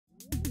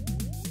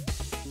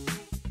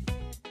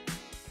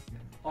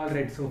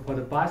Alright, so for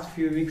the past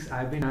few weeks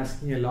I've been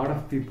asking a lot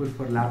of people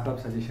for laptop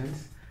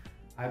suggestions.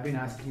 I've been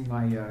asking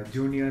my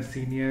juniors,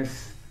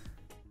 seniors,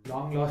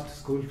 long lost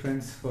school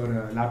friends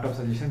for laptop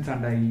suggestions,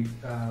 and I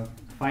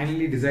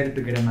finally decided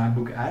to get a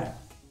MacBook Air.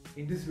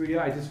 In this video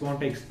I just want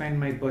to explain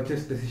my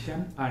purchase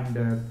decision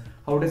and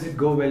how does it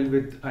go well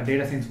with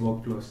data science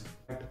workflows.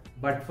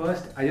 But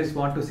first I just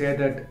want to say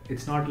that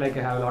it's not like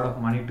I have a lot of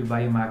money to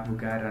buy a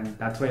MacBook Air and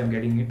that's why I'm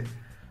getting it.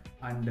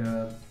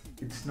 And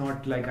it's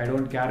not like I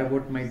don't care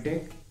about my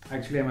tech.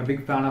 Actually, I'm a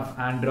big fan of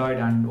Android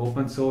and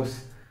open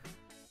source.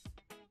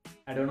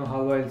 I don't know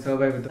how I'll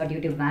survive with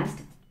YouTube advanced.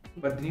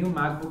 But the new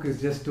MacBook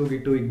is just too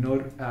big to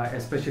ignore,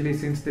 especially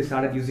since they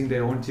started using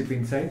their own chip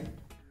inside.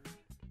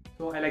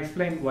 So I'll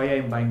explain why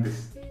I'm buying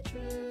this.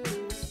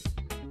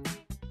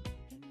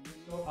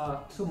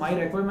 So my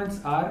requirements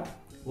are: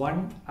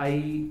 1. I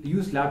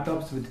use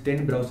laptops with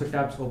 10 browser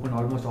tabs open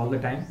almost all the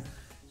time.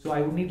 So I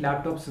would need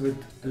laptops with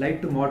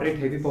light to moderate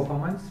heavy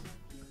performance.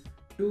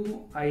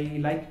 2. I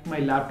like my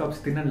laptops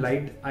thin and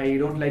light. I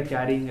don't like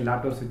carrying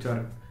laptops which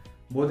are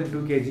more than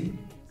 2 kg.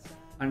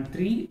 And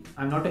 3.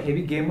 I'm not a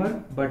heavy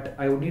gamer, but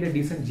I would need a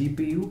decent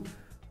GPU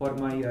for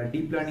my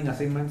deep learning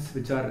assignments,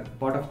 which are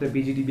part of the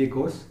BGDBA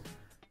course.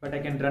 But I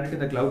can run it in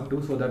the cloud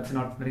too, so that's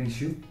not an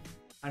issue.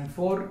 And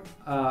 4.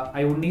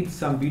 I would need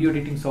some video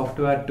editing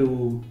software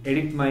to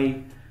edit my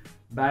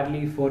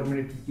barely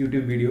 4-minute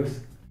YouTube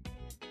videos.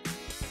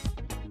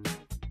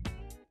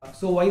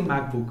 So why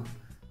MacBook?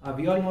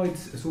 We all know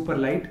it's super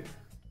light,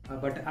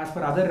 but as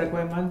for other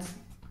requirements,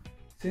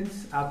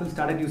 since Apple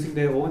started using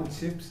their own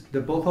chips,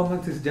 the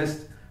performance is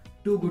just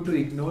too good to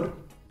ignore.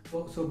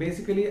 So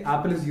basically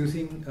Apple is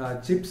using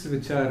chips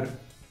which are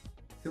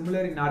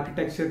similar in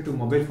architecture to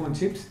mobile phone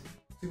chips.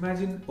 So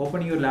imagine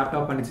opening your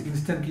laptop and it's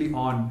instantly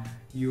on.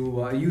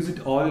 You use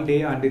it all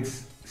day and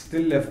it's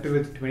still left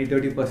with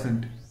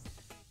 20-30%.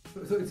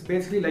 So it's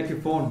basically like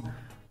your phone.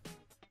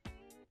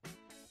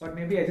 But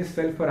maybe I just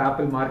fell for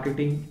Apple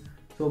marketing.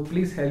 So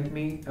please help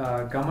me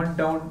comment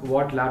down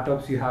what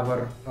laptops you have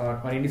or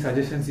any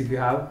suggestions if you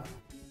have.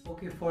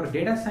 Okay, for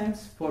data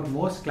science, for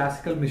most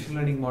classical machine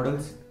learning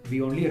models,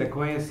 we only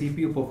require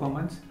CPU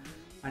performance,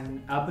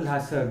 and Apple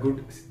has a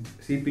good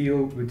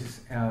CPU which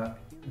is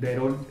their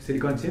own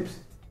silicon chips.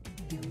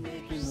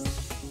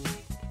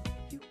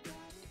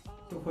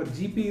 So for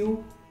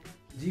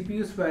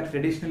GPUs were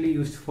traditionally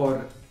used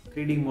for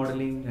 3D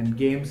modeling and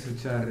games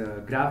which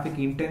are graphic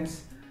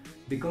intense,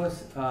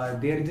 because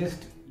they are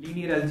just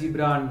linear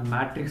algebra and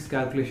matrix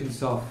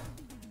calculations of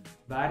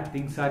where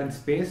things are in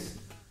space.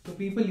 So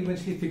people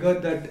eventually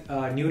figured that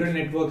neural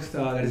networks,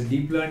 that is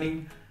deep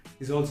learning,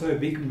 is also a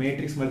big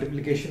matrix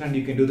multiplication, and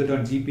you can do that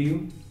on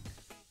GPU.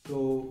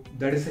 So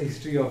that is the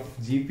history of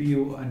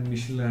GPU and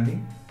machine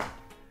learning.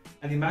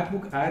 And the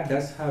MacBook Air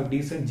does have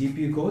decent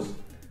GPU cores,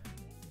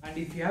 and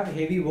if you have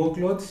heavy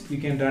workloads, you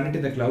can run it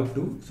in the cloud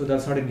too, so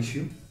that's not an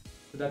issue.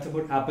 So that's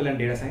about Apple and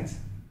data science.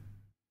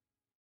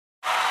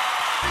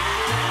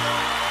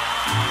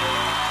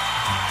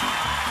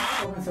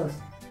 Open source.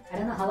 I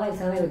don't know how I'll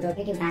survive without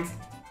it. Advanced.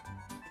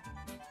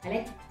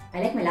 I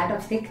like my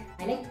laptops thick.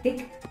 I like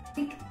thick.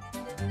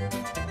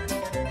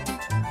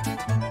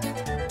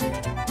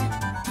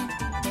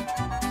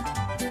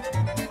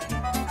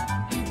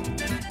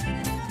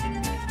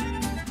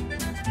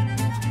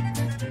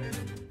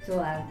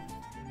 So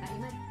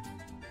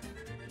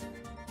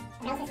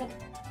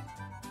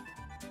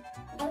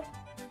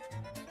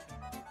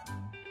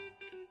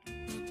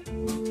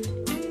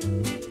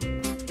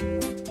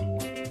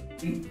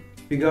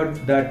figured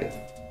that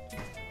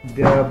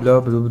there are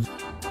blOOPS.